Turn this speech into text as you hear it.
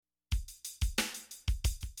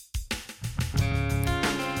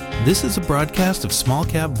This is a broadcast of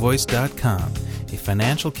SmallCapVoice.com, a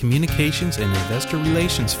financial communications and investor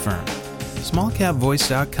relations firm.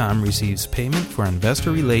 SmallCapVoice.com receives payment for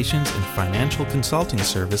investor relations and financial consulting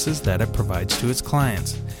services that it provides to its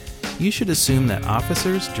clients. You should assume that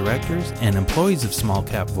officers, directors, and employees of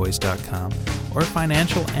SmallCapVoice.com or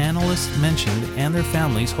financial analysts mentioned and their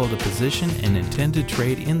families hold a position and intend to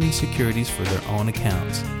trade in these securities for their own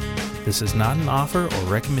accounts. This is not an offer or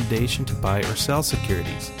recommendation to buy or sell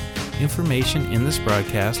securities. Information in this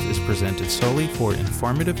broadcast is presented solely for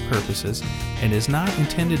informative purposes and is not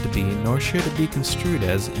intended to be, nor should it be construed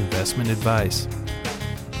as, investment advice.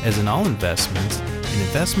 As in all investments, an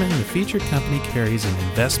investment in the featured company carries an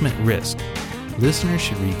investment risk. Listeners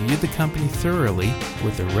should review the company thoroughly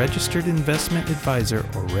with a registered investment advisor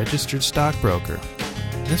or registered stockbroker.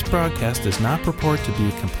 This broadcast does not purport to be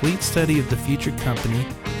a complete study of the featured company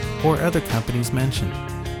or other companies mentioned.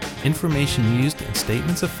 Information used and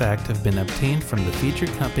statements of fact have been obtained from the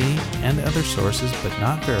featured company and other sources but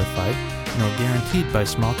not verified nor guaranteed by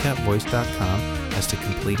SmallCapVoice.com as to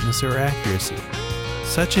completeness or accuracy.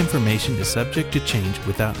 Such information is subject to change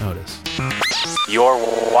without notice. You're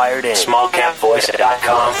wired in.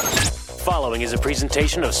 SmallCapVoice.com. Following is a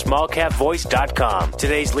presentation of SmallCapVoice.com,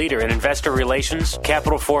 today's leader in investor relations,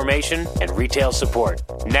 capital formation, and retail support.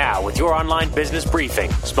 Now, with your online business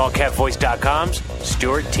briefing, SmallCapVoice.com's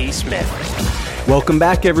Stuart T. Smith. Welcome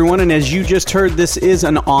back, everyone. And as you just heard, this is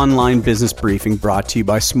an online business briefing brought to you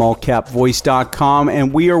by SmallCapVoice.com.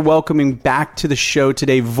 And we are welcoming back to the show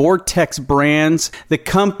today Vortex Brands. The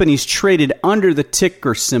company's traded under the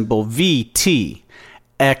ticker symbol VTXB.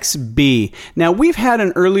 Now, we've had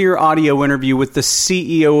an earlier audio interview with the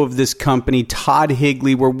CEO of this company, Todd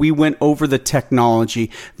Higley, where we went over the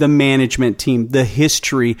technology, the management team, the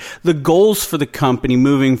history, the goals for the company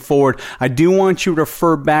moving forward. I do want you to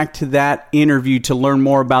refer back to that interview to learn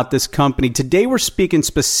more about this company. Today, we're speaking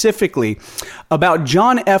specifically about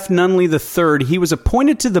John F. Nunley III. He was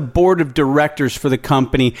appointed to the board of directors for the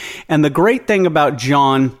company. And the great thing about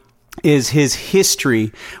John is his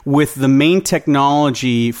history with the main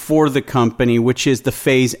technology for the company, which is the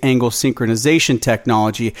phase angle synchronization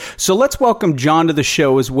technology. So let's welcome John to the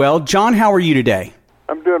show as well. John, how are you today?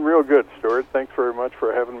 I'm doing real good, Stuart. Thanks very much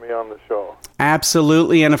for having me on the show.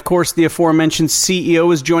 Absolutely. And of course, the aforementioned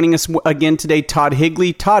CEO is joining us again today, Todd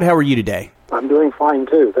Higley. Todd, how are you today? I'm doing fine,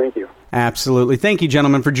 too. Thank you. Absolutely. Thank you,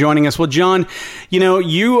 gentlemen, for joining us. Well, John,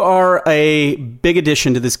 you are a big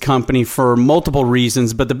addition to this company for multiple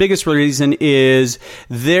reasons, but the biggest reason is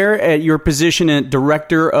there at your position as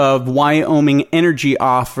Director of Wyoming Energy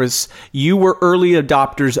Office, you were early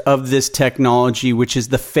adopters of this technology, which is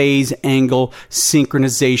the phase angle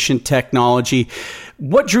synchronization technology.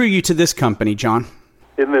 What drew you to this company, John?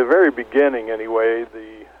 In the very beginning, anyway,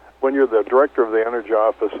 when you're the Director of the Energy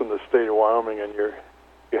Office in the state of Wyoming and you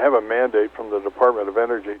have a mandate from the Department of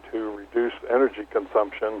Energy to reduce energy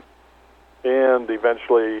consumption, and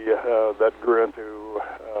eventually that grew into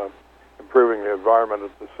improving the environment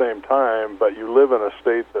at the same time, but you live in a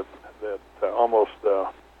state that almost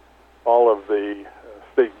all of the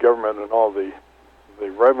state government and all the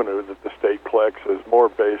revenue that the state collects is more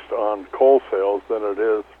based on coal sales than it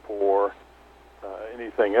is for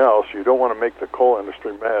anything else. You don't want to make the coal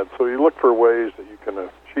industry mad, so you look for ways that you can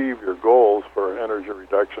achieve your goals for energy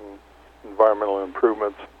reduction, environmental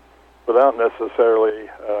improvements, without necessarily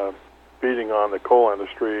beating on the coal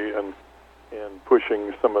industry and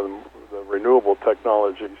pushing some of the renewable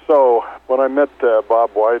technology. So when I met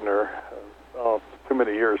Bob Widener too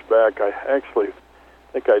many years back, I actually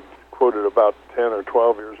think I quoted about 10 or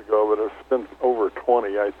 12 years ago, but it's been over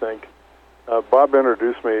 20, I think. Bob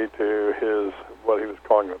introduced me to what he was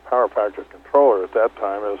calling a power factor controller at that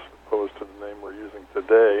time, as opposed to the name we're using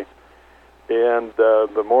today. And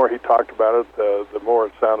the more he talked about it, the more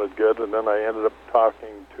it sounded good. And then I ended up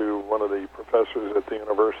talking to one of the professors at the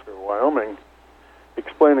University of Wyoming,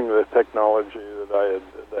 explaining the technology that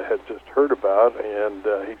I had just heard about. And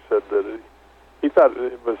he said that he thought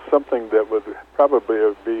it was something that would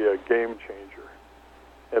probably be a game changer.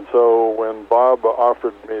 And so when Bob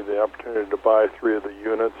offered me the opportunity to buy 3 of the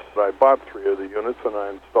units, I bought 3 of the units and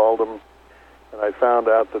I installed them. And I found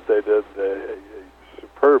out that they did a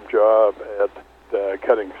superb job at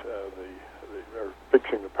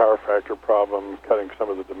fixing the power factor problem, cutting some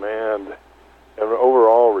of the demand, and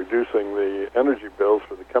overall reducing the energy bills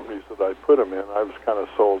for the companies that I put them in. I was kind of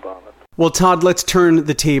sold on it. Well, Todd, let's turn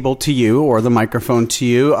the table to you, or the microphone to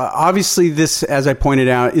you. Obviously, this, as I pointed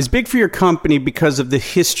out, is big for your company because of the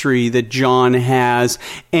history that John has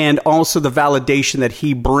and also the validation that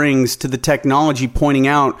he brings to the technology, pointing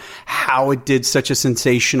out how it did such a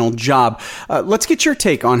sensational job. Let's get your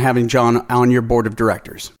take on having John on your board of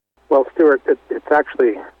directors. Well, Stuart, it's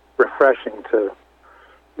actually refreshing to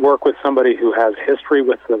work with somebody who has history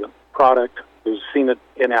with the product, who's seen it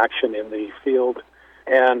in action in the field.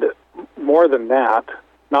 And more than that,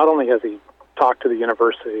 not only has he talked to the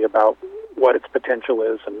university about what its potential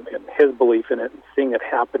is and his belief in it, and seeing it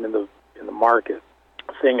happen in the market,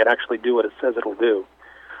 seeing it actually do what it says it'll do,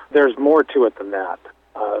 there's more to it than that.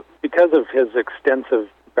 Because of his extensive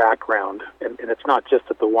background, and it's not just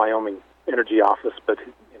at the Wyoming Energy Office, but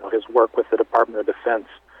his work with the Department of Defense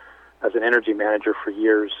as an energy manager for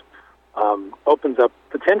years, opens up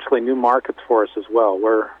potentially new markets for us as well.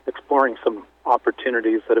 We're exploring some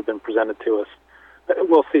opportunities that have been presented to us.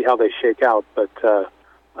 We'll see how they shake out, but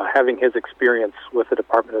having his experience with the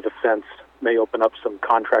Department of Defense may open up some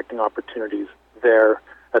contracting opportunities there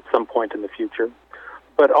at some point in the future.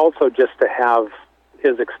 But also just to have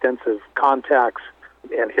his extensive contacts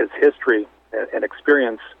and his history and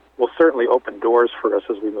experience will certainly open doors for us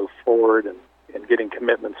as we move forward and getting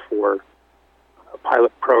commitments for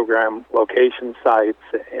pilot program location sites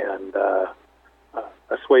and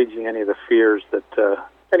assuaging any of the fears that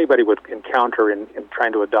anybody would encounter in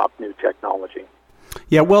trying to adopt new technology.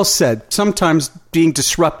 Yeah, well said. Sometimes being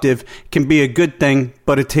disruptive can be a good thing,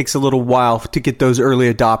 but it takes a little while to get those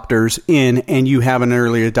early adopters in, and you have an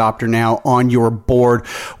early adopter now on your board.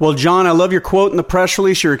 Well, John, I love your quote in the press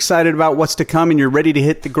release. You're excited about what's to come, and you're ready to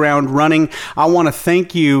hit the ground running. I want to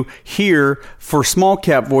thank you here for Small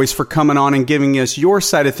Cap Voice for coming on and giving us your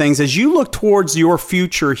side of things. As you look towards your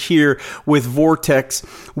future here with Vortex,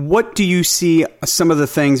 what do you see some of the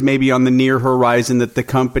things maybe on the near horizon that the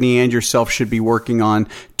company and yourself should be working on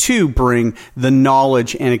to bring the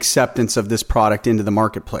knowledge and acceptance of this product into the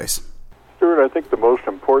marketplace? Stuart, I think the most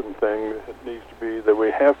important thing needs to be that we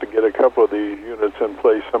have to get a couple of these units in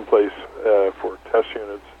place, someplace for test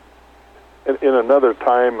units. In another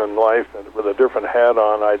time in life, and with a different hat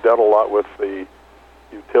on, I dealt a lot with the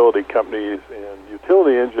utility companies, and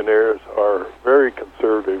utility engineers are very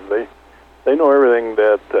conservative. They know everything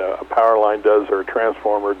that a power line does, or a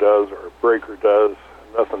transformer does, or a breaker does.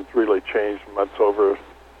 Nothing's really changed much over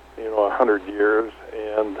 100 years,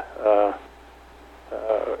 and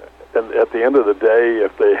at the end of the day,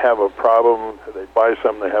 if they have a problem, they buy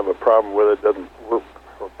something, they have a problem with it, doesn't work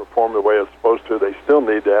or perform the way it's supposed to, they still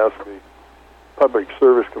need to ask the public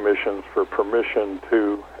service commissions for permission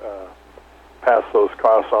to pass those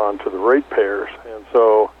costs on to the ratepayers. And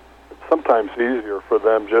so it's sometimes easier for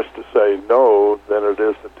them just to say no than it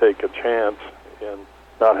is to take a chance and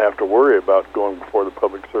not have to worry about going before the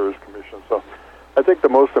Public Service Commission. So I think the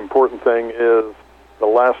most important thing is the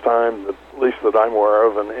last time, at least that I'm aware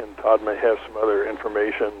of, and Todd may have some other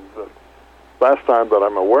information, the last time that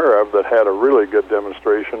I'm aware of that had a really good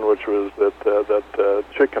demonstration, which was that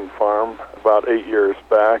chicken farm about 8 years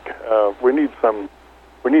back. We need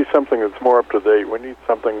something that's more up to date. We need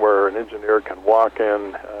something where an engineer can walk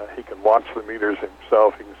in, he can watch the meters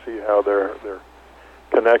himself, he can see how they're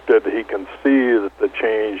connected, he can see that the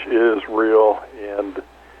change is real and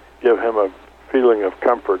give him a feeling of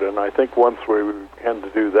comfort. And I think once we begin to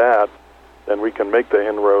do that, then we can make the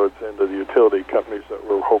inroads into the utility companies that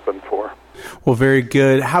we're hoping for. Well, very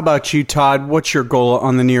good. How about you, Todd? What's your goal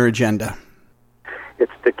on the near agenda?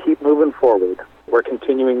 It's to keep moving forward. We're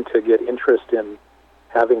continuing to get interest in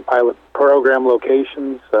having pilot program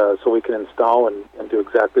locations so we can install and do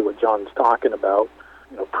exactly what John's talking about.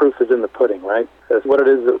 Proof is in the pudding, right? That's what it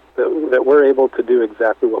is that we're able to do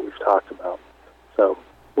exactly what we've talked about. So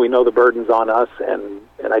we know the burden's on us, and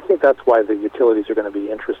I think that's why the utilities are going to be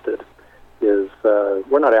interested, is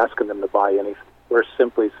we're not asking them to buy anything. We're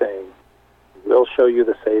simply saying, we'll show you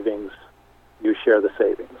the savings, you share the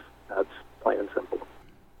savings. That's plain and simple.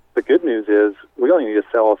 The good news is we only need to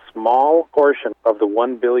sell a small portion of the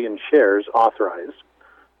 1 billion shares authorized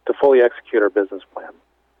to fully execute our business plan.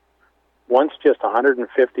 Once just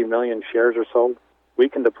 150 million shares are sold, we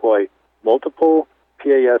can deploy multiple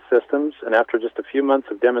PAS systems, and after just a few months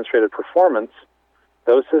of demonstrated performance,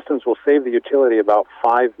 those systems will save the utility about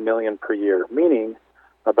 $5 million per year, meaning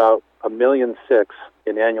about $1.6 million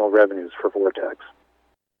in annual revenues for Vortex.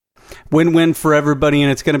 Win-win for everybody,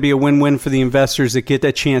 and it's going to be a win-win for the investors that get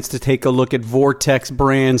that chance to take a look at Vortex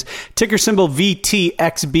Brands. Ticker symbol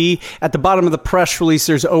VTXB. At the bottom of the press release,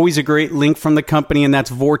 there's always a great link from the company, and that's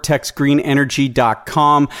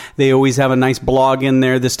vortexgreenenergy.com. They always have a nice blog in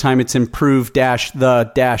there. This time it's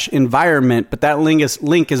improve-the-environment, but that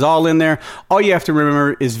link is all in there. All you have to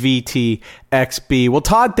remember is VTXB. Well,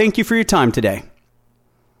 Todd, thank you for your time today.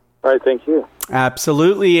 All right, thank you.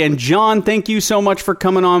 Absolutely. And John, thank you so much for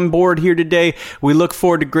coming on board here today. We look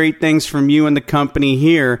forward to great things from you and the company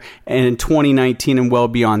here in 2019 and well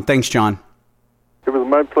beyond. Thanks, John. It was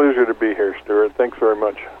my pleasure to be here, Stuart. Thanks very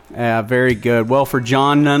much. Very good. Well, for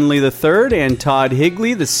John Nunley III and Todd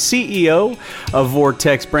Higley, the CEO of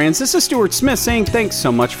Vortex Brands, this is Stuart Smith saying thanks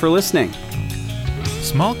so much for listening.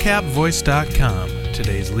 SmallCapVoice.com,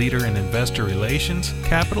 today's leader in investor relations,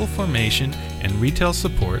 capital formation, and retail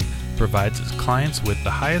support, provides its clients with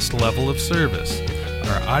the highest level of service.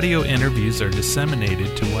 Our audio interviews are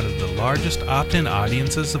disseminated to one of the largest opt-in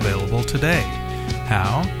audiences available today.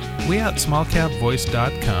 How? We at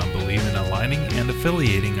SmallCapVoice.com believe in aligning and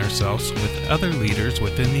affiliating ourselves with other leaders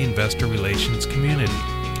within the investor relations community.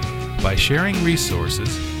 By sharing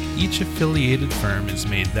resources, each affiliated firm is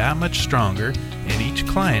made that much stronger and each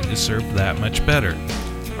client is served that much better.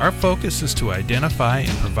 Our focus is to identify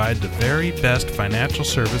and provide the very best financial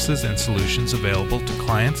services and solutions available to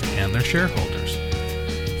clients and their shareholders.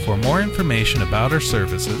 For more information about our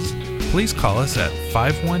services, please call us at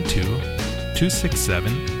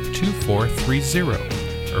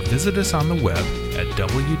 512-267-2430 or visit us on the web at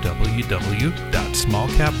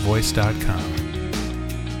www.smallcapvoice.com.